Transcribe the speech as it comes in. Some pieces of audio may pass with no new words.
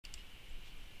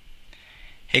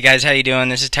Hey guys, how you doing?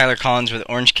 This is Tyler Collins with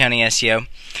Orange County SEO.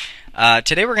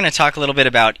 Today we're going to talk a little bit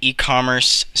about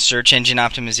e-commerce search engine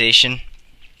optimization.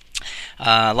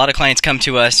 A lot of clients come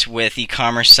to us with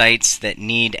e-commerce sites that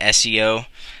need SEO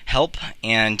help,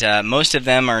 and most of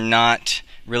them are not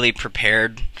really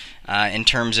prepared in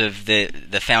terms of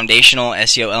the foundational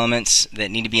SEO elements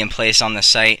that need to be in place on the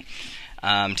site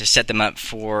to set them up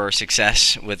for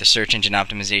success with a search engine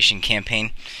optimization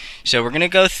campaign. So we're going to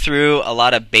go through a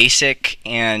lot of basic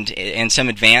and some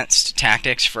advanced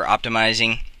tactics for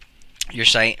optimizing your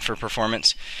site for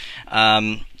performance.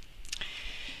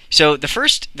 So the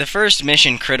first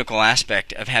mission critical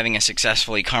aspect of having a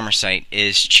successful e-commerce site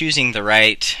is choosing the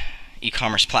right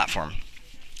e-commerce platform.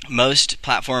 Most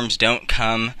platforms don't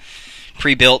come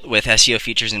pre-built with SEO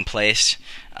features in place.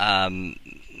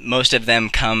 Most of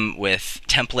them come with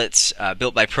templates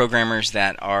built by programmers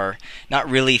that are not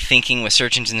really thinking with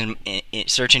search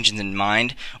engines in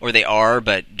mind, or they are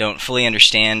but don't fully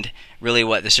understand really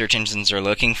what the search engines are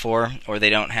looking for, or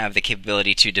they don't have the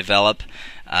capability to develop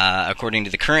according to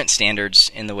the current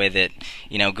standards in the way that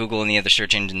Google and the other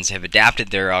search engines have adapted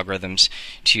their algorithms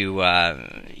to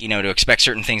to expect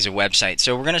certain things of websites.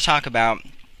 So we're going to talk about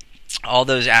all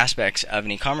those aspects of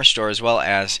an e-commerce store, as well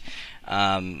as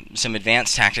some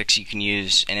advanced tactics you can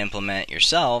use and implement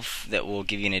yourself that will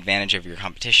give you an advantage over your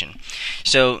competition.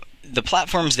 So the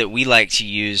platforms that we like to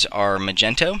use are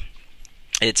Magento.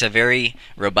 It's a very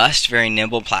robust, very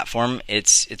nimble platform.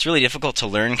 It's really difficult to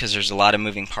learn because there's a lot of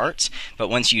moving parts, but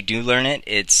once you do learn it,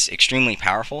 it's extremely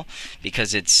powerful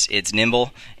because it's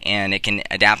nimble and it can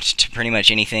adapt to pretty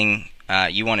much anything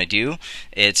you want to do.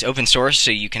 It's open source,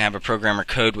 so you can have a programmer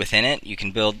code within it. You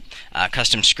can build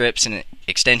custom scripts and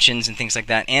extensions and things like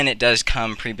that, and it does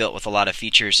come pre-built with a lot of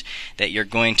features that you're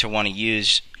going to want to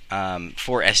use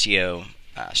for SEO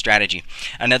strategy.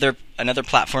 Another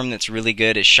platform that's really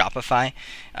good is Shopify.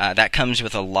 That comes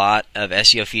with a lot of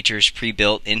SEO features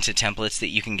pre-built into templates that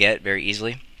you can get very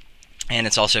easily, and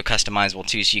it's also customizable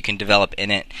too, so you can develop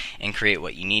in it and create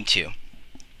what you need to.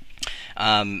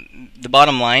 The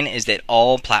bottom line is that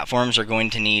all platforms are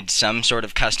going to need some sort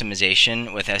of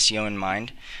customization with SEO in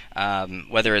mind,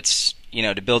 whether it's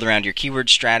to build around your keyword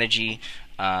strategy,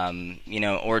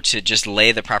 or to just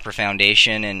lay the proper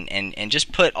foundation and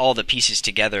just put all the pieces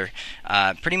together.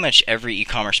 Pretty much every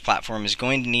e-commerce platform is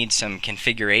going to need some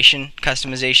configuration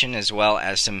customization as well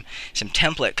as some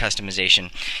template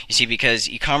customization. You see, because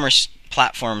e-commerce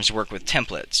platforms work with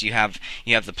templates. You have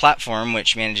the platform,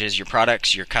 which manages your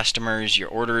products, your customers, your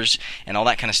orders, and all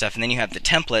that kind of stuff, and then you have the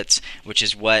templates, which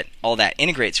is what all that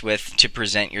integrates with to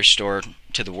present your store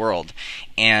to the world,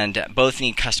 and both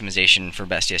need customization for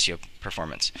best SEO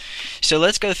performance. So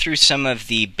let's go through some of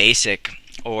the basic,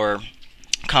 or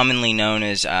commonly known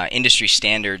as industry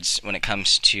standards when it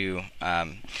comes to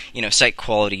site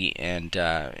quality and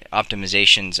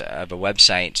optimizations of a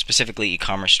website, specifically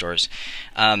e-commerce stores.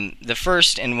 The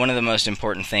first and one of the most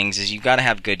important things is you've got to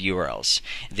have good URLs.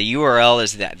 The URL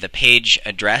is the page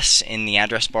address in the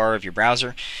address bar of your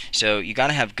browser, so you got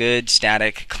to have good,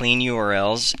 static, clean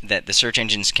URLs that the search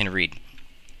engines can read.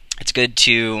 It's good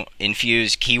to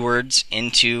infuse keywords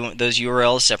into those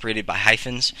URLs separated by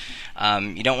hyphens.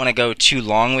 You don't want to go too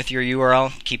long with your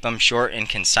URL. Keep them short and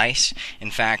concise.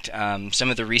 In fact, some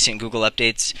of the recent Google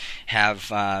updates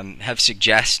have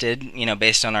suggested,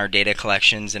 based on our data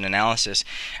collections and analysis,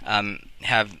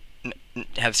 have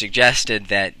suggested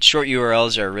that short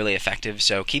URLs are really effective.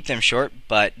 So keep them short,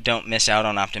 but don't miss out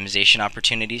on optimization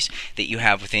opportunities that you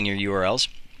have within your URLs.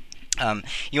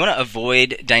 You want to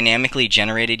avoid dynamically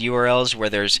generated URLs where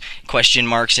there's question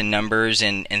marks and numbers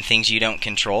and things you don't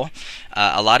control.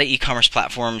 A lot of e-commerce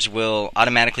platforms will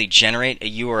automatically generate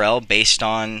a URL based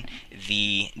on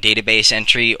the database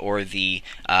entry or the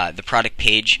product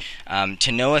page.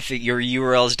 To know if your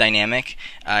URL is dynamic,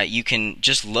 you can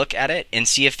just look at it and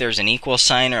see if there's an equal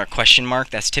sign or a question mark.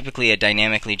 That's typically a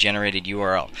dynamically generated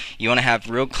URL. You want to have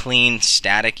real clean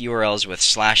static URLs with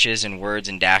slashes and words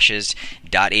and dashes,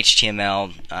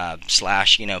 .html,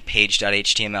 slash,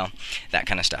 page.html, that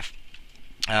kind of stuff.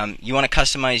 You want to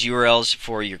customize URLs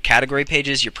for your category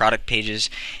pages, your product pages,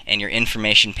 and your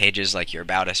information pages like your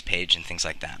About Us page and things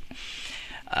like that.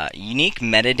 Unique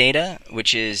metadata,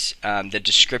 which is the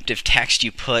descriptive text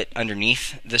you put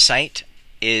underneath the site,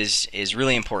 is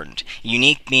really important.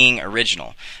 Unique being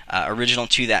original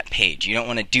to that page. You don't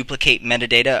want to duplicate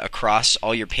metadata across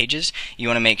all your pages. You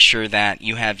want to make sure that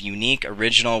you have unique,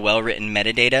 original, well-written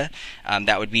metadata.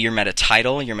 That would be your meta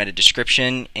title, your meta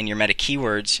description, and your meta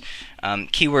keywords.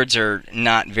 Keywords are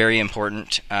not very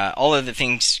important. All of the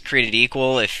things created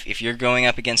equal, if you're going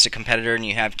up against a competitor and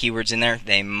you have keywords in there,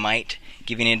 they might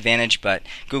give you an advantage, but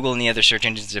Google and the other search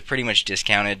engines have pretty much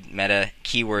discounted meta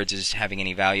keywords as having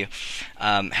any value.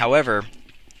 However,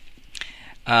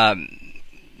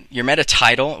 your meta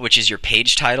title, which is your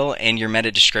page title, and your meta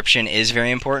description is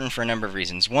very important for a number of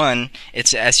reasons. One,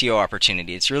 it's an SEO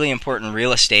opportunity. It's really important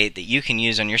real estate that you can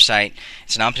use on your site.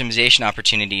 It's an optimization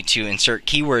opportunity to insert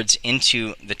keywords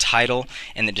into the title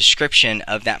and the description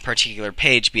of that particular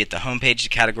page, be it the home page, the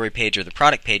category page, or the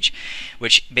product page,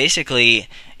 which basically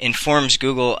informs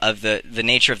Google of the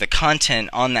nature of the content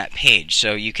on that page.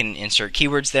 So you can insert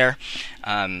keywords there.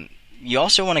 You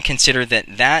also want to consider that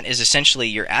that is essentially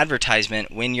your advertisement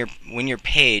when your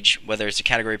page, whether it's a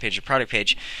category page or product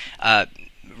page,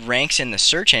 ranks in the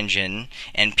search engine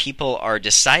and people are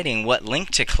deciding what link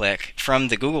to click from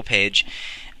the Google page.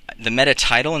 The meta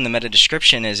title and the meta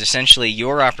description is essentially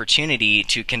your opportunity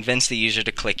to convince the user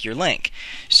to click your link.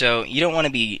 So you don't want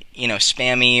to be,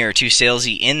 spammy or too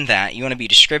salesy in that. You want to be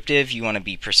descriptive, you want to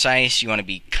be precise, you want to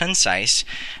be concise,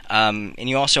 and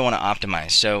you also want to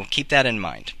optimize. So keep that in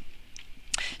mind.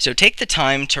 So take the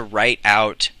time to write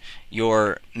out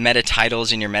your meta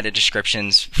titles and your meta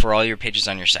descriptions for all your pages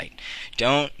on your site.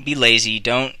 Don't be lazy.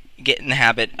 Don't get in the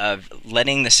habit of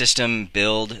letting the system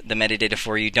build the metadata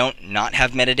for you. Don't not have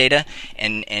metadata,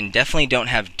 and definitely don't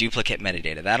have duplicate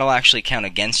metadata. That'll actually count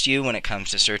against you when it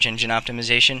comes to search engine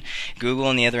optimization.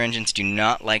 Google and the other engines do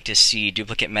not like to see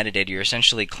duplicate metadata. You're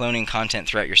essentially cloning content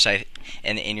throughout your site,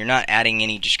 and you're not adding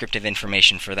any descriptive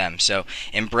information for them. So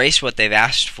embrace what they've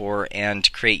asked for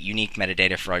and create unique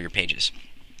metadata for all your pages.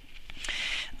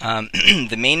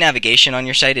 The main navigation on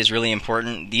your site is really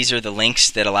important. These are the links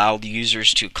that allow the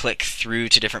users to click through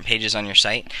to different pages on your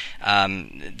site.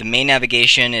 The main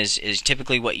navigation is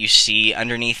typically what you see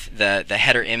underneath the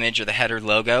header image or the header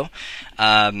logo.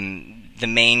 The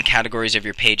main categories of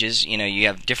your pages, you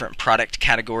have different product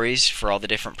categories for all the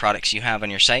different products you have on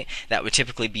your site. That would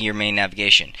typically be your main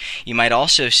navigation. You might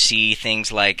also see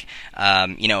things like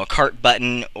a cart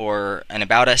button or an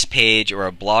About Us page or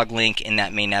a blog link in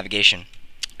that main navigation.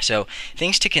 So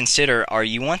things to consider are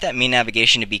you want that main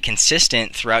navigation to be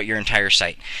consistent throughout your entire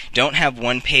site. Don't have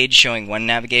one page showing one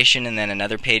navigation and then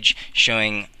another page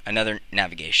showing another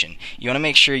navigation. You want to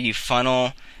make sure you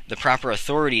funnel the proper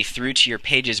authority through to your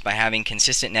pages by having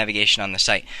consistent navigation on the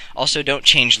site. Also, don't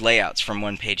change layouts from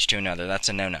one page to another. That's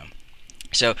a no-no.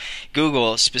 So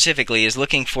Google specifically is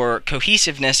looking for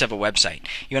cohesiveness of a website.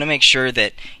 You want to make sure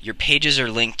that your pages are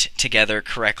linked together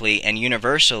correctly and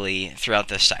universally throughout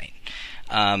the site.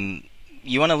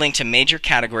 You want to link to major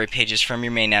category pages from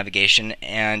your main navigation,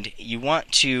 and you want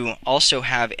to also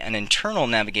have an internal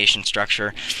navigation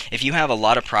structure. If you have a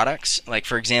lot of products, like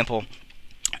for example,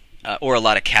 or a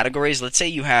lot of categories. Let's say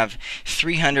you have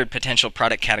 300 potential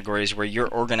product categories where you're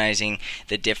organizing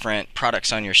the different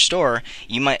products on your store.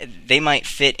 They might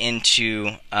fit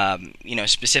into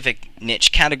specific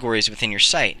niche categories within your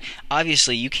site.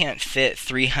 Obviously, you can't fit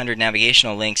 300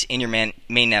 navigational links in your main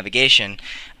navigation,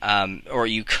 or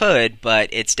you could, but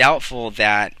it's doubtful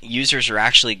that users are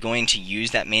actually going to use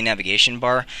that main navigation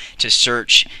bar to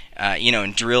search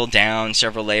and drill down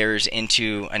several layers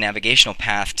into a navigational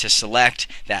path to select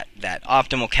that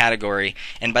optimal category.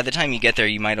 And by the time you get there,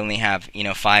 you might only have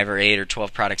 5 or 8 or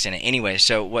 12 products in it anyway.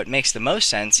 So what makes the most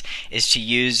sense is to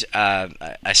use a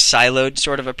siloed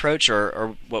sort of approach,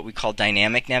 or what we call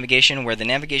dynamic navigation, where the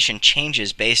navigation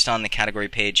changes based on the category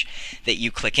page that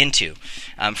you click into.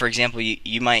 For example,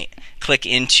 you might click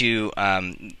into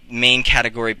main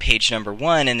category page number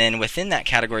 1, and then within that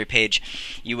category page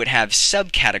you would have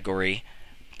subcategory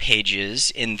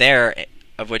pages in there,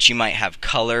 of which you might have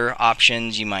color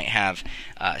options, you might have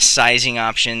sizing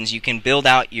options. You can build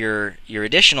out your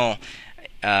additional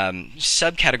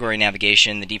subcategory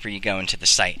navigation the deeper you go into the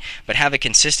site, but have a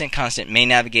consistent, constant main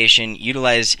navigation.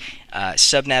 Utilize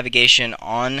sub-navigation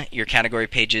on your category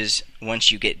pages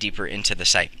once you get deeper into the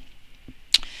site.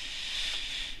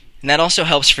 And that also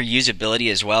helps for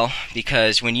usability as well,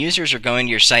 because when users are going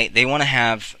to your site, they want to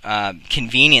have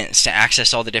convenience to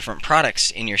access all the different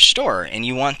products in your store, and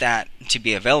you want that to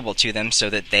be available to them so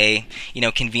that they,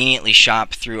 conveniently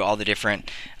shop through all the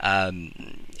different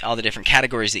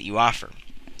categories that you offer.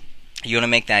 You want to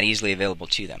make that easily available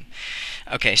to them.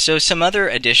 Okay, so some other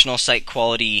additional site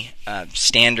quality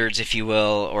standards, if you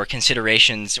will, or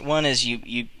considerations. One is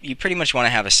you pretty much want to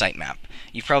have a sitemap.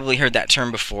 You've probably heard that term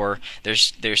before.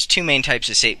 There's two main types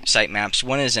of sitemaps.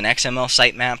 One is an XML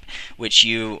sitemap, which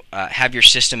you have your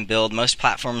system build. Most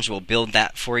platforms will build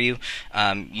that for you.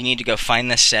 You need to go find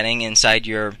this setting inside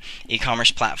your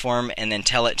e-commerce platform and then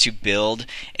tell it to build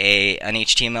an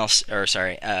XML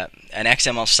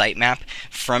sitemap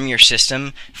from your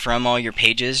system, from all your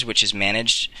pages, which is managed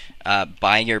managed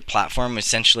by your platform,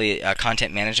 essentially a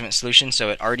content management solution. So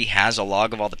it already has a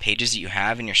log of all the pages that you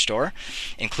have in your store,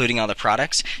 including all the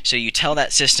products. So you tell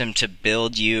that system to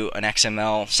build you an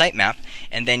XML sitemap,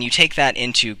 and then you take that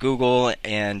into Google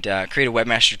and create a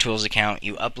Webmaster Tools account.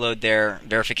 You upload their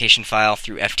verification file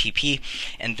through FTP,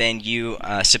 and then you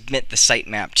submit the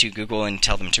sitemap to Google and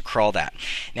tell them to crawl that.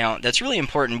 Now, that's really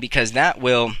important because that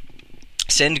will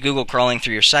send Google crawling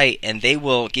through your site, and they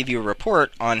will give you a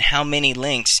report on how many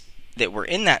links that were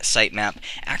in that sitemap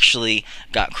actually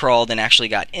got crawled and actually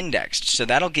got indexed. So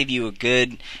that'll give you a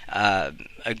good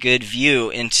view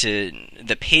into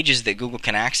the pages that Google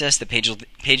can access, the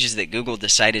pages that Google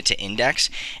decided to index,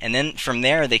 and then from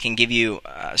there they can give you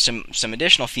some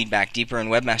additional feedback deeper in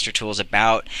Webmaster Tools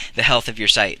about the health of your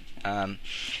site.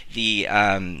 The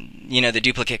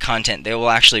duplicate content, they will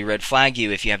actually red flag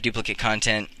you if you have duplicate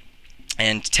content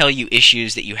and tell you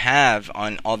issues that you have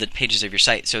on all the pages of your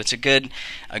site. So it's a good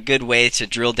way to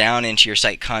drill down into your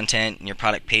site content and your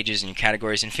product pages and your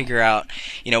categories and figure out,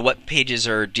 what pages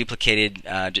are duplicated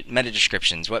meta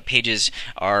descriptions, what pages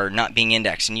are not being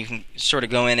indexed, and you can sort of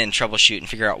go in and troubleshoot and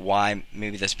figure out why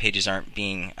maybe those pages aren't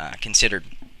being considered.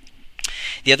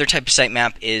 The other type of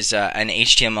sitemap is an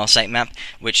HTML sitemap,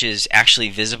 which is actually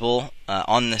visible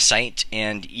on the site,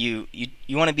 and you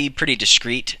want to be pretty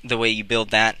discreet the way you build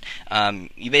that.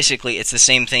 It's the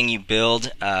same thing. You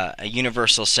build a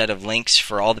universal set of links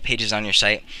for all the pages on your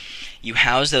site. You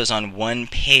house those on one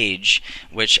page,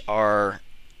 which are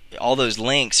all those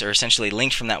links are essentially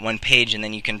linked from that one page, and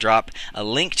then you can drop a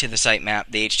link to the sitemap,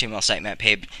 the HTML sitemap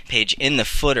page, in the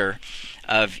footer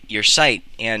of your site.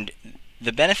 And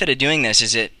the benefit of doing this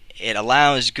is it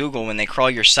allows Google, when they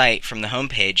crawl your site from the home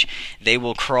page, they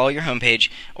will crawl your home page,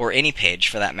 or any page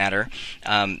for that matter.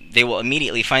 They will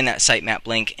immediately find that sitemap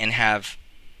link and have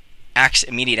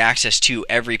immediate access to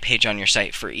every page on your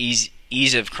site for ease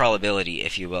of crawlability,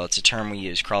 if you will. It's a term we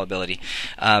use, crawlability.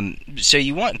 So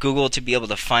you want Google to be able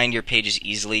to find your pages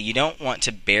easily. You don't want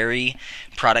to bury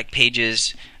product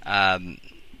pages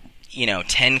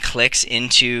 10 clicks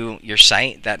into your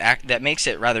site. That makes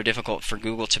it rather difficult for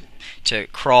Google to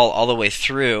crawl all the way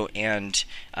through, and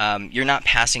you're not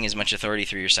passing as much authority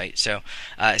through your site. So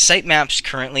sitemaps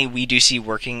currently we do see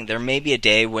working. There may be a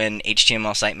day when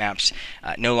HTML sitemaps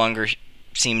no longer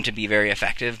seem to be very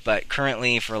effective, but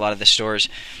currently for a lot of the stores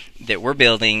that we're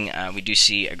building, we do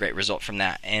see a great result from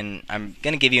that. And I'm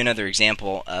going to give you another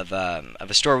example of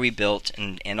a store we built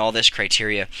and all this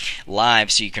criteria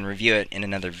live, so you can review it in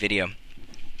another video.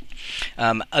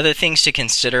 Other things to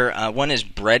consider, one is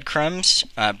breadcrumbs.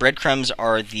 Breadcrumbs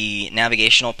are the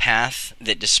navigational path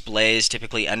that displays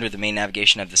typically under the main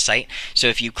navigation of the site. So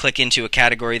if you click into a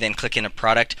category, then click in a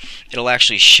product, it'll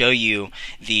actually show you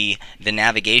the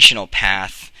navigational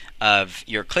path of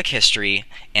your click history,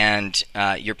 and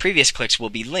your previous clicks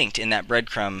will be linked in that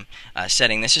breadcrumb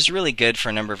setting. This is really good for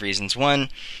a number of reasons. One,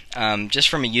 just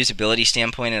from a usability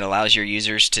standpoint, it allows your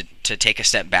users to take a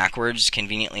step backwards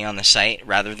conveniently on the site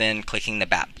rather than clicking the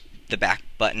back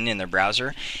button in their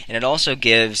browser. And it also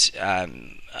gives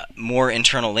more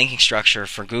internal linking structure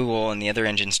for Google and the other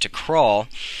engines to crawl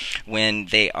when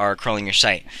they are crawling your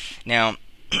site. Now,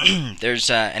 there's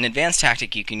an advanced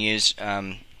tactic you can use.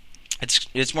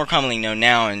 It's more commonly known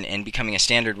now and becoming a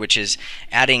standard, which is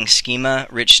adding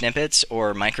schema-rich snippets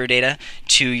or microdata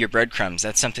to your breadcrumbs.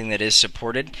 That's something that is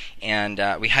supported, and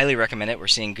we highly recommend it. We're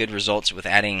seeing good results with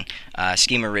adding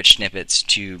schema-rich snippets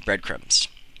to breadcrumbs.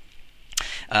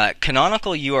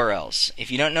 Canonical URLs. If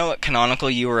you don't know what canonical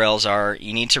URLs are,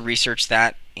 you need to research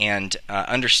that and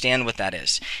understand what that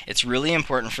is. It's really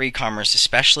important for e-commerce,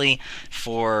 especially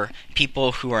for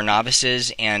people who are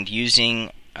novices and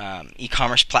using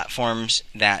e-commerce platforms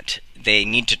that they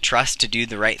need to trust to do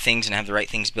the right things and have the right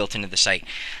things built into the site.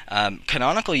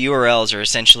 Canonical URLs are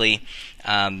essentially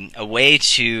a way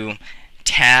to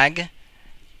tag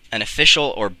an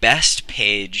official or best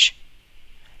page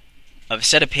of a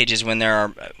set of pages when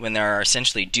there are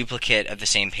essentially duplicate of the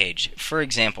same page. For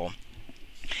example,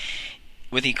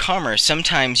 with e-commerce,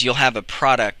 sometimes you'll have a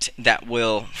product that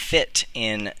will fit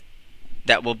in,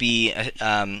 that will be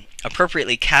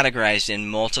appropriately categorized in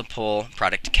multiple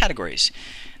product categories.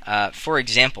 For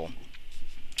example,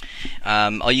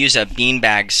 I'll use a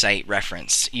beanbag site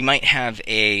reference. You might have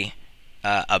a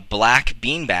black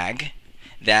beanbag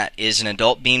that is an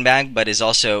adult beanbag but is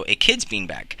also a kid's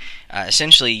beanbag.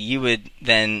 Essentially, you would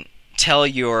then tell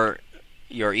your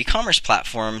e-commerce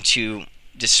platform to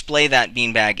display that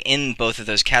beanbag in both of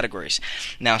those categories.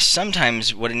 Now,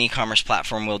 sometimes what an e-commerce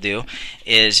platform will do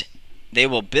is they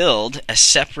will build a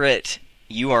separate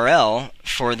URL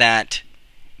for that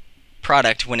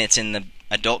product when it's in the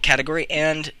adult category,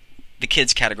 and the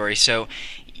kids category. So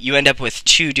you end up with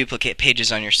 2 duplicate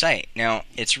pages on your site. Now,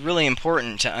 it's really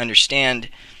important to understand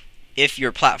if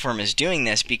your platform is doing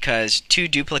this, because 2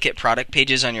 duplicate product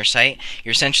pages on your site,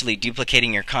 you're essentially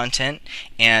duplicating your content,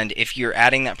 and if you're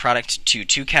adding that product to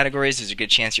 2 categories, there's a good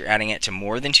chance you're adding it to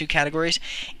more than 2 categories,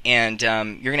 and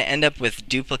you're going to end up with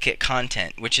duplicate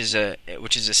content, which is a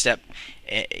step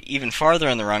even farther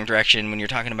in the wrong direction when you're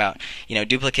talking about,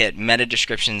 duplicate meta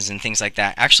descriptions and things like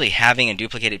that. Actually having a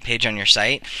duplicated page on your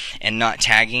site and not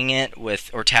tagging it with,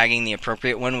 or tagging the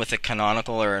appropriate one with a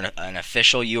canonical or an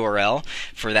official URL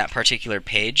for that particular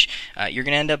page, you're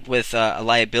going to end up with a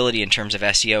liability in terms of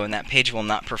SEO, and that page will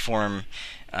not perform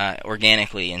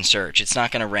organically in search. It's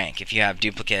not going to rank if you have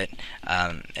duplicate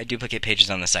pages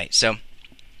on the site. So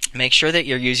make sure that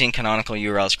you're using canonical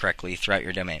URLs correctly throughout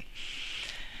your domain.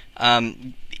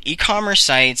 E-commerce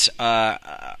sites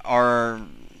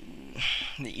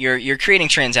you're creating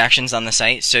transactions on the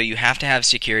site, so you have to have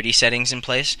security settings in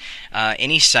place.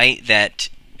 Any site that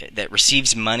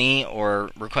receives money or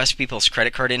requests people's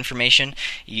credit card information,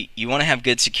 you want to have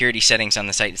good security settings on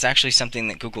the site. It's actually something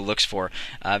that Google looks for.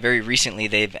 Very recently,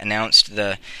 they've announced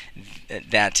that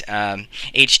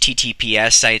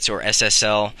HTTPS sites or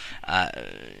SSL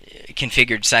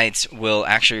configured sites will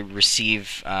actually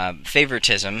receive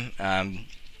favoritism.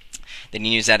 They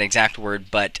didn't use that exact word,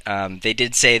 but they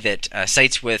did say that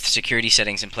sites with security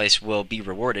settings in place will be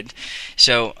rewarded.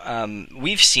 So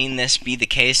we've seen this be the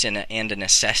case and a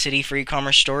necessity for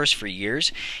e-commerce stores for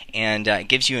years, and it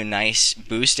gives you a nice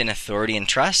boost in authority and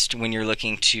trust when you're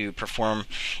looking to perform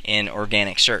in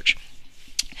organic search.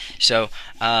 So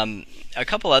a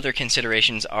couple other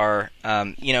considerations are,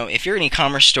 if you're an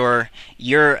e-commerce store,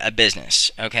 you're a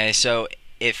business. Okay, so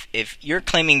if you're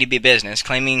claiming to be a business,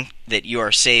 claiming that you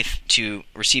are safe to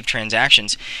receive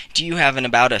transactions, do you have an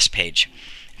About Us page?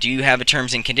 Do you have a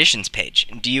Terms and Conditions page?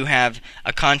 Do you have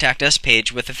a Contact Us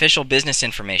page with official business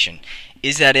information?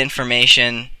 Is that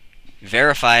information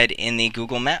verified in the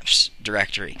Google Maps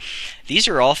directory? These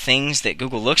are all things that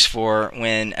Google looks for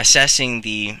when assessing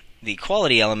the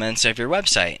quality elements of your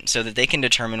website, so that they can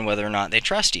determine whether or not they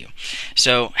trust you.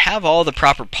 So have all the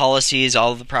proper policies,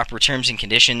 all of the proper terms and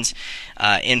conditions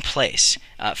in place.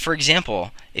 For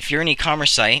example, if you're an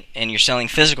e-commerce site and you're selling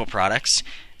physical products,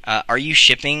 are you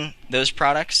shipping those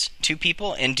products to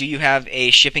people, and do you have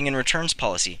a shipping and returns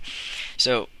policy?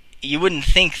 So you wouldn't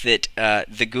think that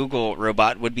the Google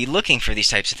robot would be looking for these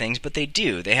types of things, but they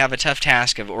do. They have a tough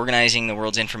task of organizing the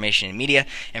world's information and media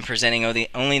and presenting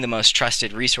only the most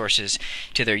trusted resources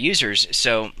to their users.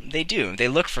 So they do. They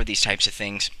look for these types of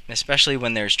things, especially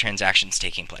when there's transactions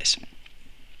taking place.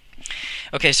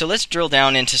 Okay, so let's drill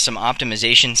down into some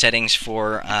optimization settings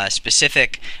for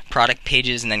specific product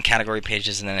pages and then category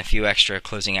pages, and then a few extra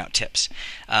closing out tips.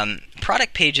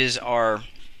 Product pages are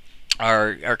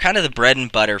kind of the bread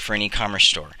and butter for an e-commerce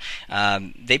store.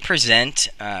 They present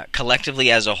collectively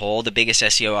as a whole the biggest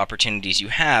SEO opportunities you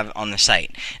have on the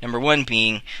site. Number one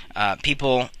being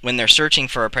people, when they're searching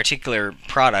for a particular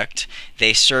product,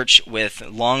 they search with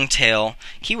long tail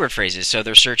keyword phrases. So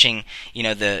they're searching,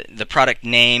 the product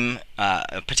name,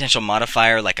 a potential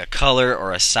modifier like a color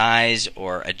or a size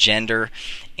or a gender,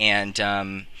 and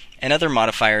other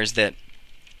modifiers that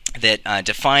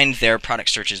define their product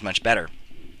searches much better.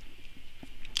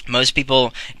 Most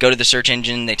people go to the search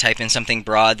engine, they type in something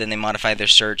broad, then they modify their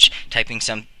search, typing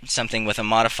something with a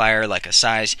modifier like a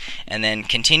size, and then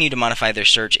continue to modify their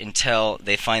search until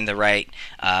they find the right,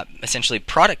 essentially,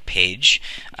 product page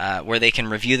where they can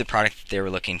review the product that they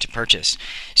were looking to purchase.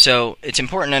 So it's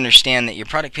important to understand that your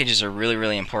product pages are really,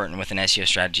 really important with an SEO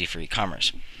strategy for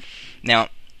e-commerce. Now,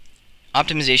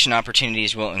 optimization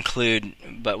opportunities will include,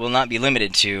 but will not be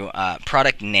limited to,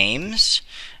 product names,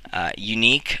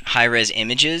 unique high-res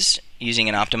images using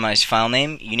an optimized file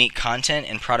name, unique content,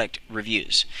 and product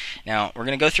reviews. Now, we're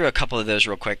going to go through a couple of those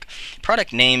real quick.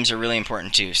 Product names are really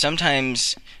important too.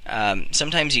 Sometimes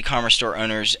e-commerce store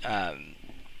owners are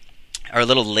a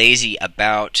little lazy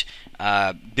about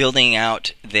building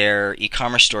out their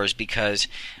e-commerce stores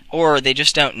or they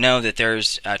just don't know that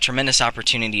there's a tremendous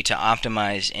opportunity to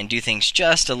optimize and do things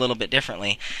just a little bit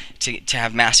differently to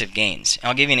have massive gains.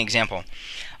 I'll give you an example.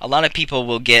 A lot of people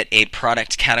will get a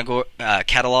product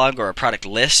catalog or a product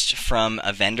list from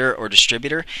a vendor or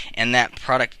distributor, and that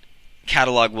product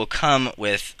catalog will come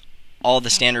with all the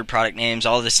standard product names,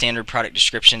 all the standard product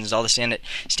descriptions, all the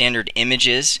standard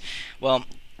images. Well,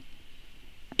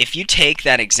 if you take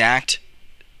that exact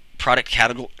product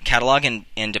catalog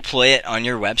and deploy it on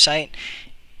your website,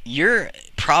 you're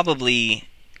probably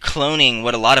cloning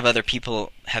what a lot of other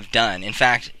people have done. In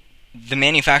fact, the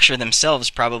manufacturer themselves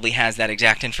probably has that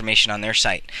exact information on their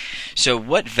site. So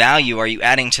what value are you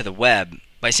adding to the web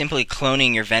by simply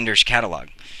cloning your vendor's catalog?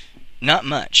 Not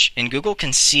much. And Google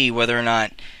can see whether or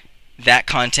not that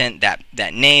content,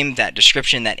 that name, that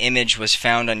description, that image was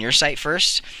found on your site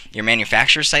first, your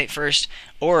manufacturer's site first,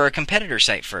 or a competitor's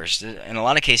site first. In a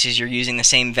lot of cases, you're using the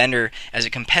same vendor as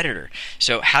a competitor.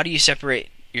 So how do you separate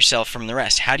yourself from the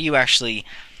rest? How do you actually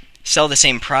sell the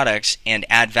same products and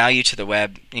add value to the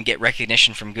web and get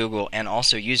recognition from Google and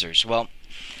also users? Well,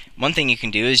 one thing you can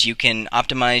do is you can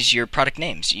optimize your product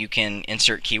names. You can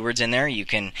insert keywords in there. You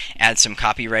can add some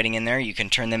copywriting in there. You can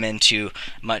turn them into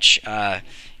much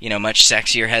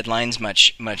sexier headlines,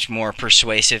 much more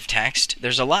persuasive text.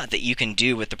 There's a lot that you can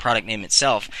do with the product name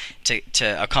itself to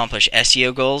accomplish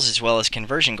SEO goals as well as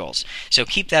conversion goals. So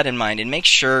keep that in mind and make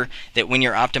sure that when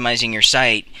you're optimizing your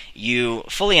site, you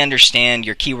fully understand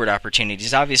your keyword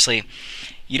opportunities. Obviously,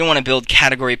 you don't want to build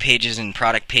category pages and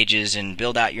product pages and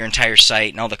build out your entire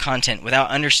site and all the content without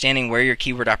understanding where your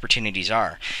keyword opportunities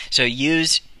are. So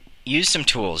use some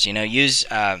tools. Use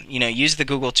the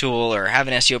Google tool or have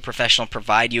an SEO professional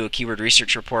provide you a keyword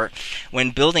research report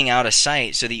when building out a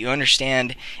site so that you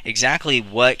understand exactly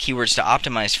what keywords to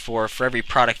optimize for every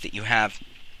product that you have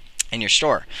in your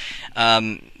store.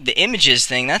 The images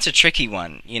thing, that's a tricky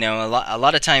one. A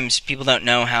lot of times people don't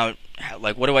know how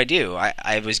what do I do?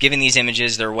 I was given these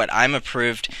images. They're what I'm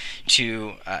approved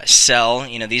to sell.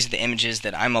 These are the images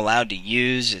that I'm allowed to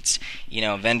use. It's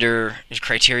vendor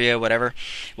criteria, whatever.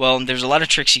 Well, there's a lot of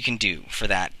tricks you can do for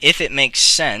that if it makes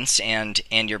sense and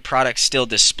your product still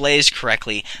displays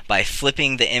correctly by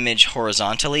flipping the image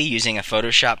horizontally using a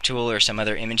Photoshop tool or some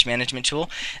other image management tool.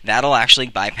 That'll actually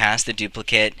bypass the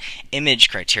duplicate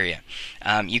image criteria.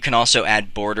 You can also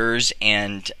add borders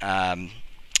and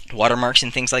watermarks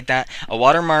and things like that. A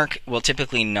watermark will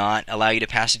typically not allow you to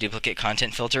pass a duplicate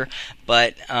content filter,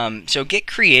 but so get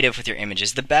creative with your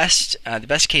images. The best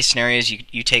case scenario is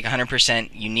you take 100%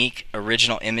 unique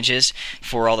original images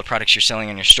for all the products you're selling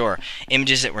in your store,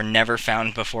 images that were never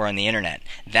found before on the internet.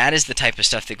 That is the type of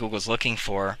stuff that Google's looking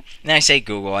for. And I say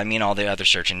Google, I mean all the other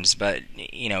search engines, but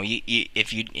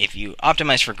if you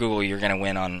optimize for Google, you're going to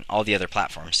win on all the other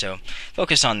platforms. So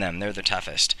focus on them; they're the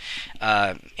toughest,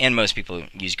 and most people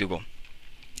use Google.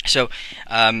 So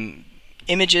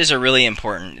images are really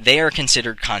important. They are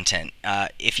considered content.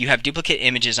 If you have duplicate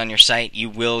images on your site, you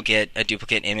will get a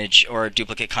duplicate image or a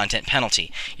duplicate content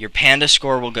penalty. Your Panda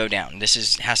score will go down.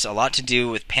 This has a lot to do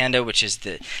with Panda, which is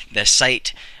the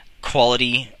site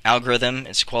quality algorithm.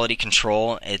 It's quality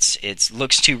control. It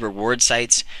looks to reward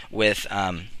sites with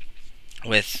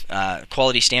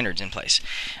quality standards in place.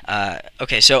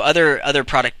 Okay, so other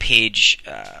product page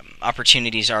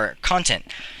opportunities are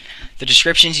content. The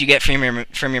descriptions you get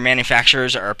from your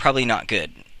manufacturers are probably not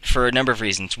good for a number of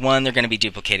reasons. One, they're going to be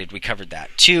duplicated. We covered that.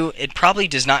 Two, it probably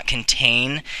does not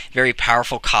contain very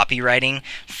powerful copywriting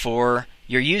for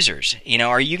your users.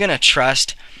 Are you going to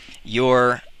trust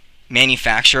your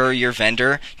manufacturer, your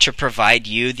vendor, to provide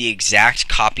you the exact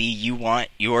copy you want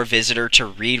your visitor to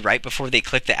read right before they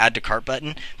click the add to cart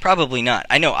button? Probably not.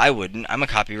 I know I wouldn't. I'm a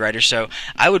copywriter, so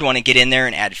I would want to get in there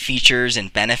and add features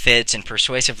and benefits and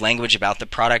persuasive language about the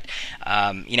product.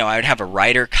 I would have a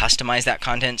writer customize that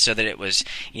content so that it was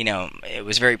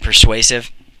very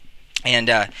persuasive. And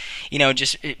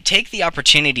just take the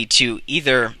opportunity to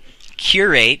either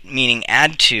curate, meaning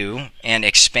add to and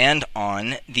expand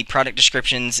on the product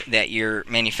descriptions that your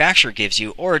manufacturer gives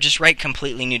you, or just write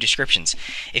completely new descriptions.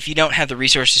 If you don't have the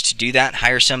resources to do that,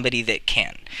 hire somebody that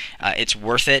can. It's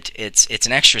worth it. It's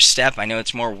an extra step. I know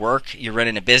it's more work. You're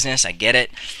running a business. I get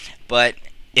it. But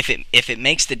if it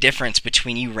makes the difference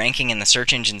between you ranking in the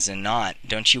search engines and not,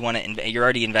 don't you want to? You're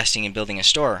already investing in building a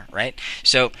store, right?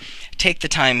 So take the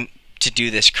time to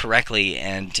do this correctly,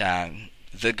 and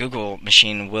the Google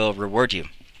machine will reward you.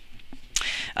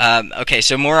 Okay,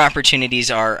 so more opportunities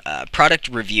are product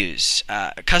reviews.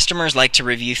 Customers like to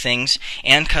review things,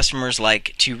 and customers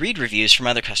like to read reviews from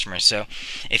other customers. So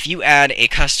if you add a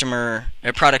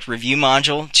product review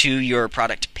module to your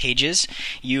product pages,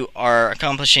 you are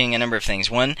accomplishing a number of things.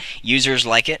 One, users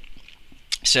like it.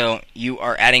 So you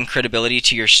are adding credibility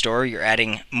to your store, you're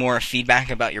adding more feedback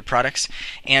about your products,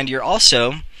 and you're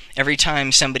also, every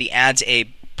time somebody adds a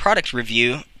product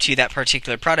review to that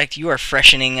particular product, you are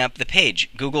freshening up the page.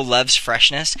 Google loves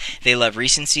freshness, they love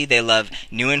recency, they love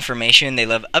new information, they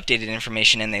love updated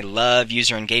information, and they love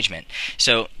user engagement.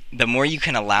 So the more you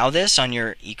can allow this on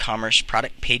your e-commerce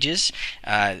product pages,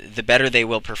 the better they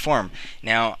will perform.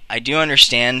 Now, I do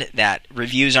understand that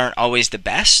reviews aren't always the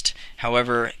best.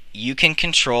 However, you can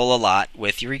control a lot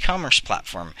with your e-commerce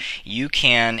platform. You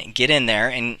can get in there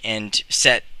and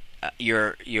set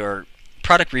your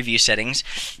product review settings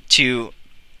to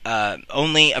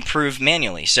only approve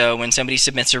manually. So when somebody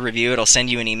submits a review, it'll send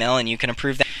you an email and you can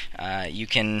approve that. You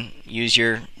can use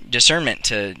your discernment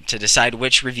to decide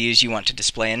which reviews you want to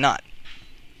display and not.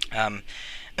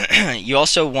 You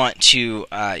also want to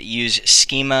use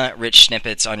schema-rich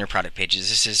snippets on your product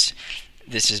pages.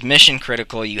 This is mission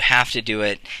critical. You have to do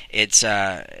it. It's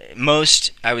I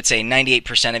would say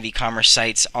 98% of e-commerce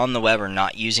sites on the web are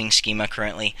not using schema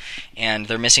currently, and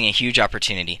they're missing a huge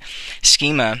opportunity.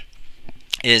 Schema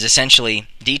is essentially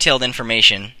detailed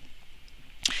information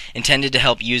intended to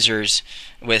help users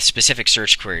with specific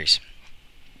search queries.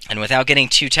 And without getting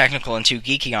too technical and too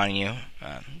geeky on you,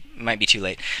 might be too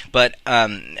late, but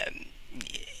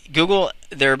Google,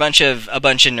 they're a bunch of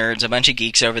nerds, a bunch of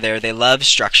geeks over there. They love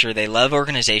structure, they love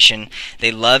organization,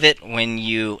 they love it when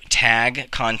you tag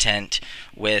content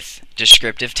with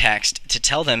descriptive text to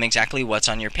tell them exactly what's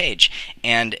on your page.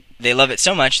 And they love it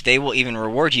so much they will even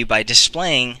reward you by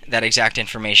displaying that exact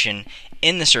information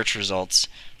in the search results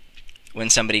when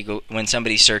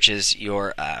somebody searches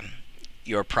your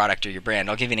product or your brand.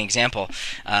 I'll give you an example.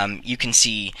 You can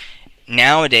see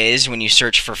nowadays, when you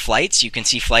search for flights, you can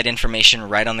see flight information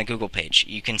right on the Google page.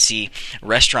 You can see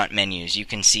restaurant menus. You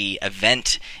can see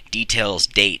event details,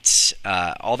 dates,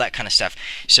 all that kind of stuff.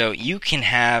 So you can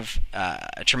have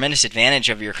a tremendous advantage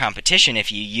over your competition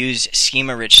if you use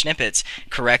schema-rich snippets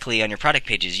correctly on your product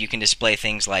pages. You can display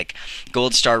things like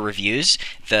gold star reviews,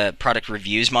 the product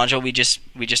reviews module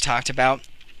we just talked about.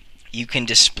 You can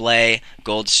display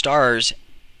gold stars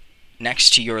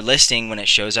next to your listing when it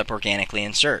shows up organically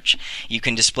in search. You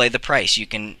can display the price. You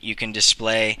can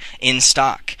display in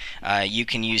stock. You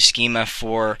can use schema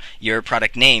for your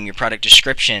product name, your product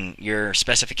description, your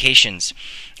specifications.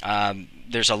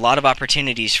 There's a lot of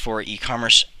opportunities for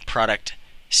e-commerce product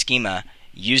schema.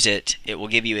 Use it. It will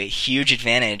give you a huge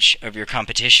advantage of your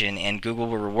competition, and Google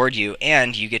will reward you,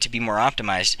 and you get to be more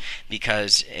optimized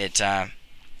because it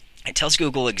tells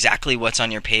Google exactly what's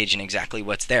on your page and exactly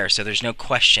what's there, so there's no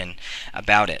question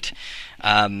about it.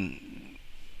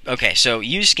 Okay, so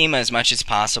use schema as much as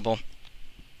possible.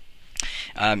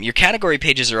 Your category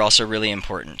pages are also really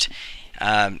important.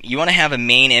 You want to have a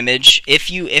main image.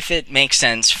 If it makes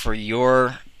sense for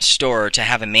your store to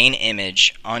have a main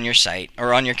image on your site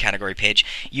or on your category page,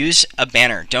 use a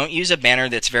banner. Don't use a banner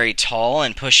that's very tall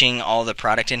and pushing all the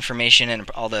product information and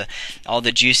all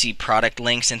the juicy product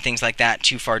links and things like that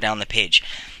too far down the page.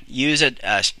 Use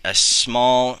a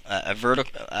small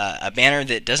a banner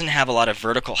that doesn't have a lot of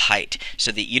vertical height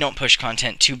so that you don't push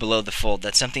content too below the fold.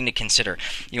 That's something to consider.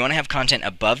 You want to have content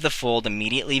above the fold,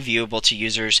 immediately viewable to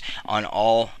users on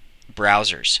all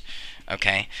browsers.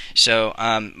 Okay, so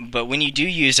but when you do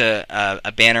use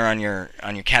a banner on your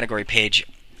category page,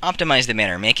 optimize the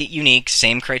banner. Make it unique.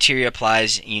 Same criteria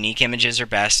applies. Unique images are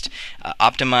best.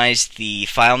 Optimize the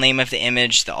file name of the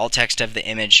image, the alt text of the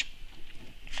image,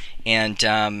 and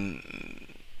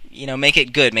make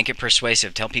it good. Make it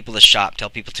persuasive. Tell people to shop. Tell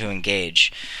people to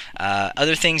engage.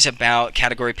 Other things about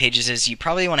category pages is you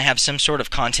probably want to have some sort of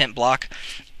content block.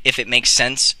 If it makes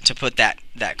sense to put that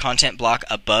content block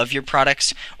above your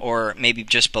products, or maybe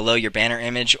just below your banner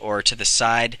image, or to the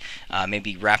side,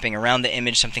 maybe wrapping around the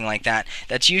image, something like that,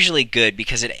 that's usually good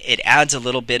because it adds a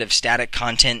little bit of static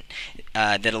content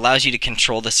that allows you to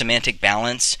control the semantic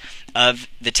balance of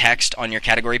the text on your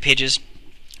category pages.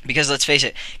 Because let's face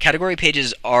it, category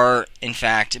pages are, in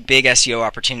fact, big SEO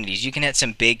opportunities. You can hit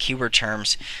some big keyword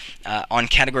terms on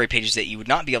category pages that you would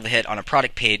not be able to hit on a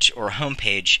product page or a home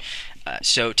page.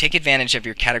 So take advantage of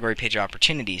your category page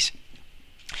opportunities.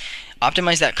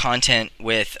 Optimize that content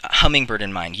with Hummingbird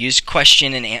in mind. Use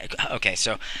question and answer. Okay,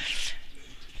 so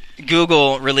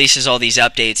Google releases all these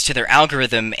updates to their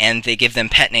algorithm, and they give them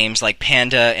pet names like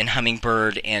Panda and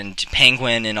Hummingbird and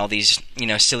Penguin and all these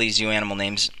silly zoo animal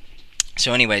names.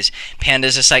 So anyways,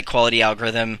 Panda's a site quality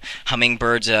algorithm,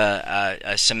 Hummingbird's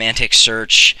a semantic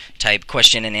search type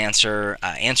question and answer,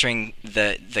 answering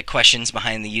the questions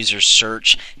behind the user's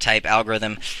search type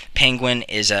algorithm. Penguin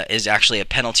is actually a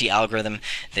penalty algorithm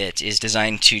that is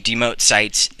designed to demote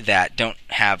sites that don't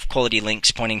have quality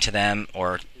links pointing to them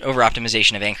or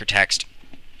over-optimization of anchor text.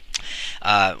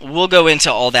 We'll go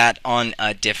into all that on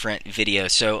a different video.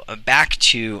 So back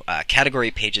to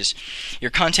category pages. Your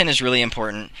content is really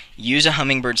important. Use a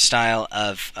Hummingbird style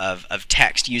of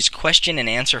text. Use question and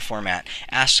answer format.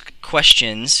 Ask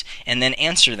questions and then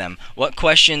answer them. What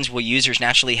questions will users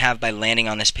naturally have by landing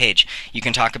on this page? You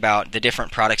can talk about the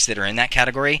different products that are in that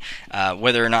category,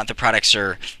 whether or not the products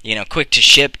are quick to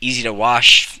ship, easy to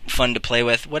wash, fun to play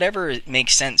with, whatever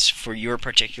makes sense for your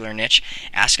particular niche.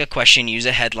 Ask a question, use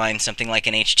a headline, something like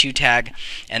an H2 tag,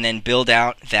 and then build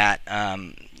out that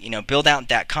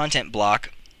content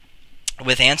block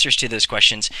with answers to those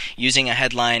questions using a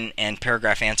headline and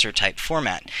paragraph answer type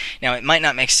format. Now, it might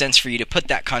not make sense for you to put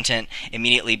that content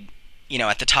immediately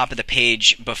at the top of the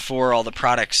page before all the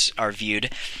products are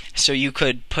viewed, so you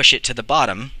could push it to the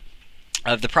bottom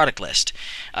of the product list.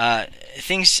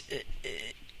 Things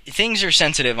are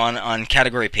sensitive on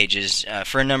category pages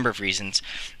for a number of reasons.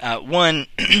 One,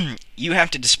 you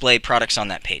have to display products on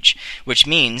that page, which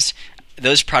means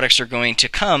those products are going to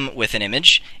come with an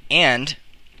image and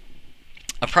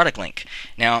a product link.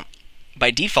 Now, by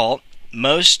default,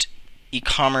 most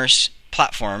e-commerce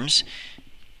platforms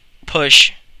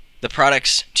push the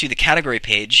products to the category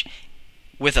page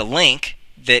with a link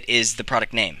that is the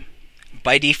product name.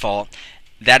 By default,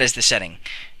 that is the setting,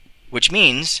 which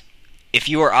means if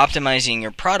you are optimizing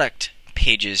your product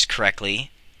pages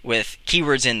correctly with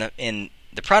keywords in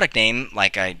the product name,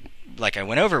 like I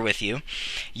went over with you,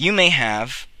 you may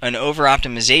have an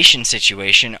over-optimization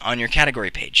situation on your category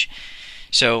page.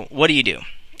 So what do you do?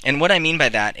 And what I mean by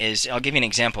that is, I'll give you an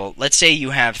example. Let's say you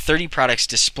have 30 products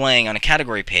displaying on a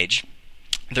category page.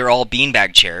 They're all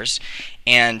beanbag chairs,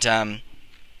 and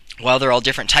while they're all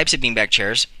different types of beanbag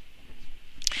chairs,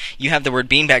 you have the word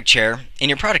beanbag chair in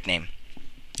your product name.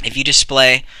 If you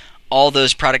display all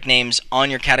those product names on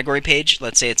your category page,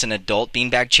 let's say it's an adult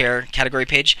beanbag chair category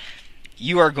page,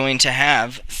 you are going to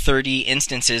have 30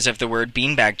 instances of the word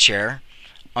beanbag chair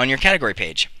on your category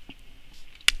page.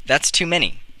 That's too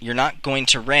many. You're not going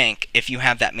to rank if you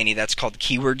have that many. That's called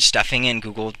keyword stuffing, and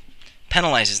Google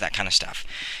penalizes that kind of stuff.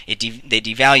 They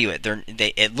devalue it.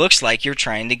 It looks like you're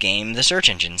trying to game the search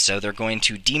engine, so they're going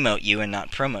to demote you and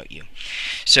not promote you.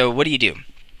 So what do?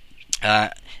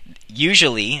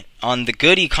 Usually, on the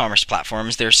good e-commerce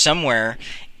platforms, there's somewhere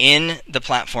in the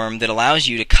platform that allows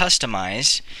you to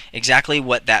customize exactly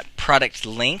what that product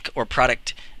link or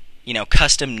product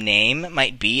custom name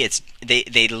might be.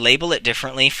 They label it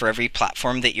differently for every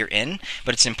platform that you're in,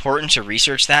 but it's important to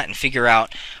research that and figure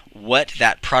out what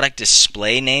that product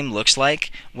display name looks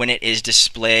like when it is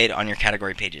displayed on your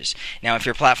category pages. Now, if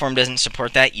your platform doesn't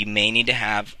support that, you may need to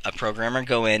have a programmer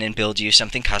go in and build you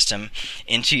something custom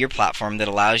into your platform that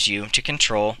allows you to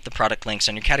control the product links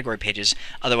on your category pages.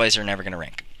 Otherwise, they're never going to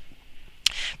rank.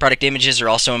 Product images are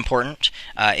also important.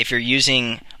 If you're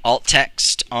using alt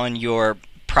text on your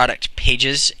product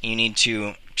pages, you need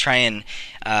to try and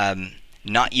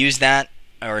not use that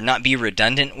or not be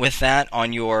redundant with that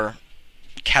on your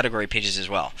category pages as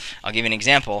well. I'll give you an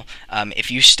example. If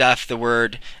you stuff the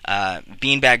word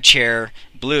beanbag chair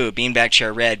blue, beanbag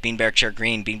chair red, beanbag chair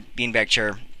green, beanbag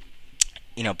chair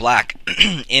black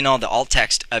in all the alt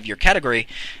text of your category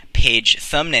page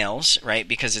thumbnails, right?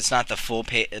 Because it's not the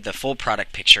full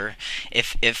product picture.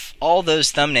 If all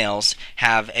those thumbnails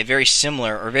have a very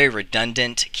similar or very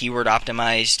redundant keyword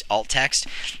optimized alt text,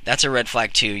 that's a red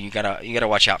flag too. You gotta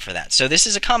watch out for that. So this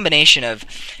is a combination of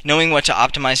knowing what to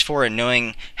optimize for and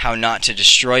knowing how not to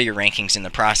destroy your rankings in the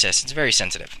process. It's very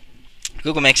sensitive.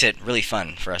 Google makes it really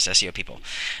fun for us SEO people.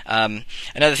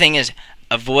 Another thing is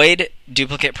avoid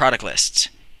duplicate product lists.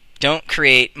 Don't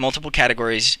create multiple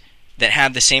categories that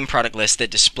have the same product list that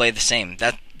display the same.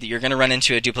 That you're going to run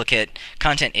into a duplicate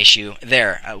content issue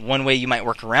there. One way you might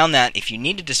work around that, if you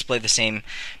need to display the same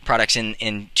products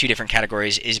in two different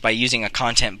categories, is by using a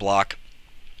content block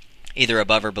either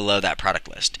above or below that product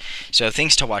list. So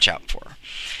things to watch out for.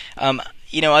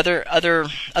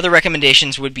 Other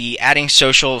recommendations would be adding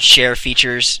social share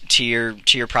features to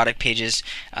your product pages.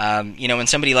 When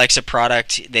somebody likes a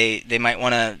product, they might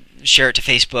want to share it to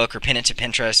Facebook or pin it to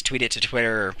Pinterest, tweet it to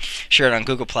Twitter, or share it on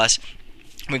Google+.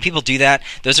 When people do that,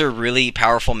 those are really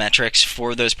powerful metrics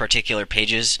for those particular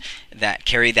pages that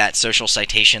carry that social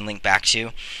citation link back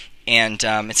to. And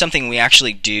it's something we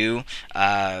actually do.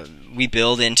 We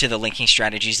build into the linking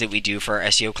strategies that we do for our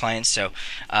SEO clients. So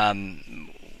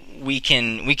we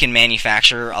can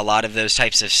manufacture a lot of those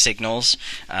types of signals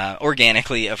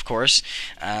organically, of course.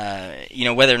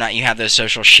 Whether or not you have those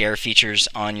social share features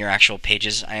on your actual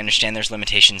pages, I understand there's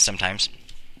limitations sometimes.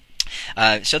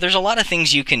 So there's a lot of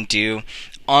things you can do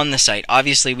on the site.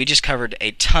 Obviously, we just covered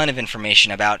a ton of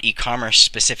information about e-commerce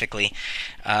specifically.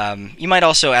 You might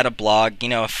also add a blog,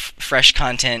 fresh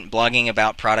content, blogging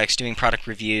about products, doing product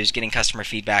reviews, getting customer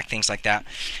feedback, things like that.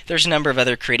 There's a number of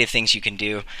other creative things you can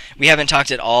do. We haven't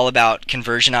talked at all about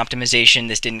conversion optimization.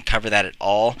 This didn't cover that at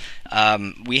all.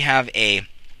 We have a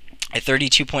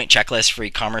 32-point checklist for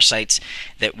e-commerce sites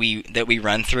that we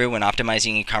run through when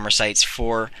optimizing e-commerce sites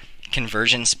for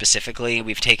conversion specifically.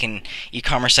 We've taken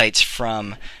e-commerce sites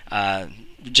from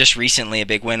just recently a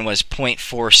big win was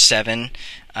 0.47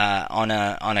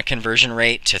 on a conversion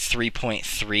rate to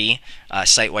 3.3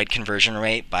 site-wide conversion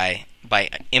rate by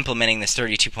implementing this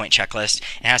 32-point checklist.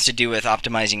 It has to do with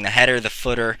optimizing the header, the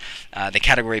footer, the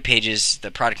category pages,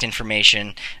 the product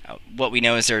information. What we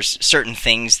know is there's certain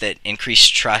things that increase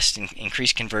trust and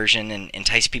increase conversion and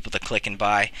entice people to click and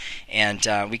buy, and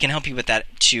we can help you with that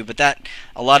too. But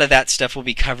a lot of that stuff will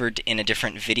be covered in a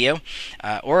different video,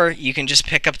 or you can just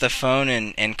pick up the phone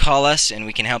and call us, and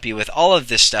we can help you with all of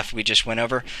this stuff we just went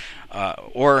over,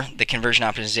 or the conversion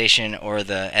optimization or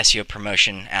the SEO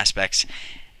promotion aspects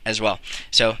as well.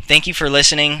 So thank you for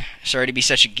listening. Sorry to be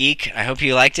such a geek. I hope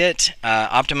you liked it.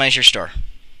 Optimize your store.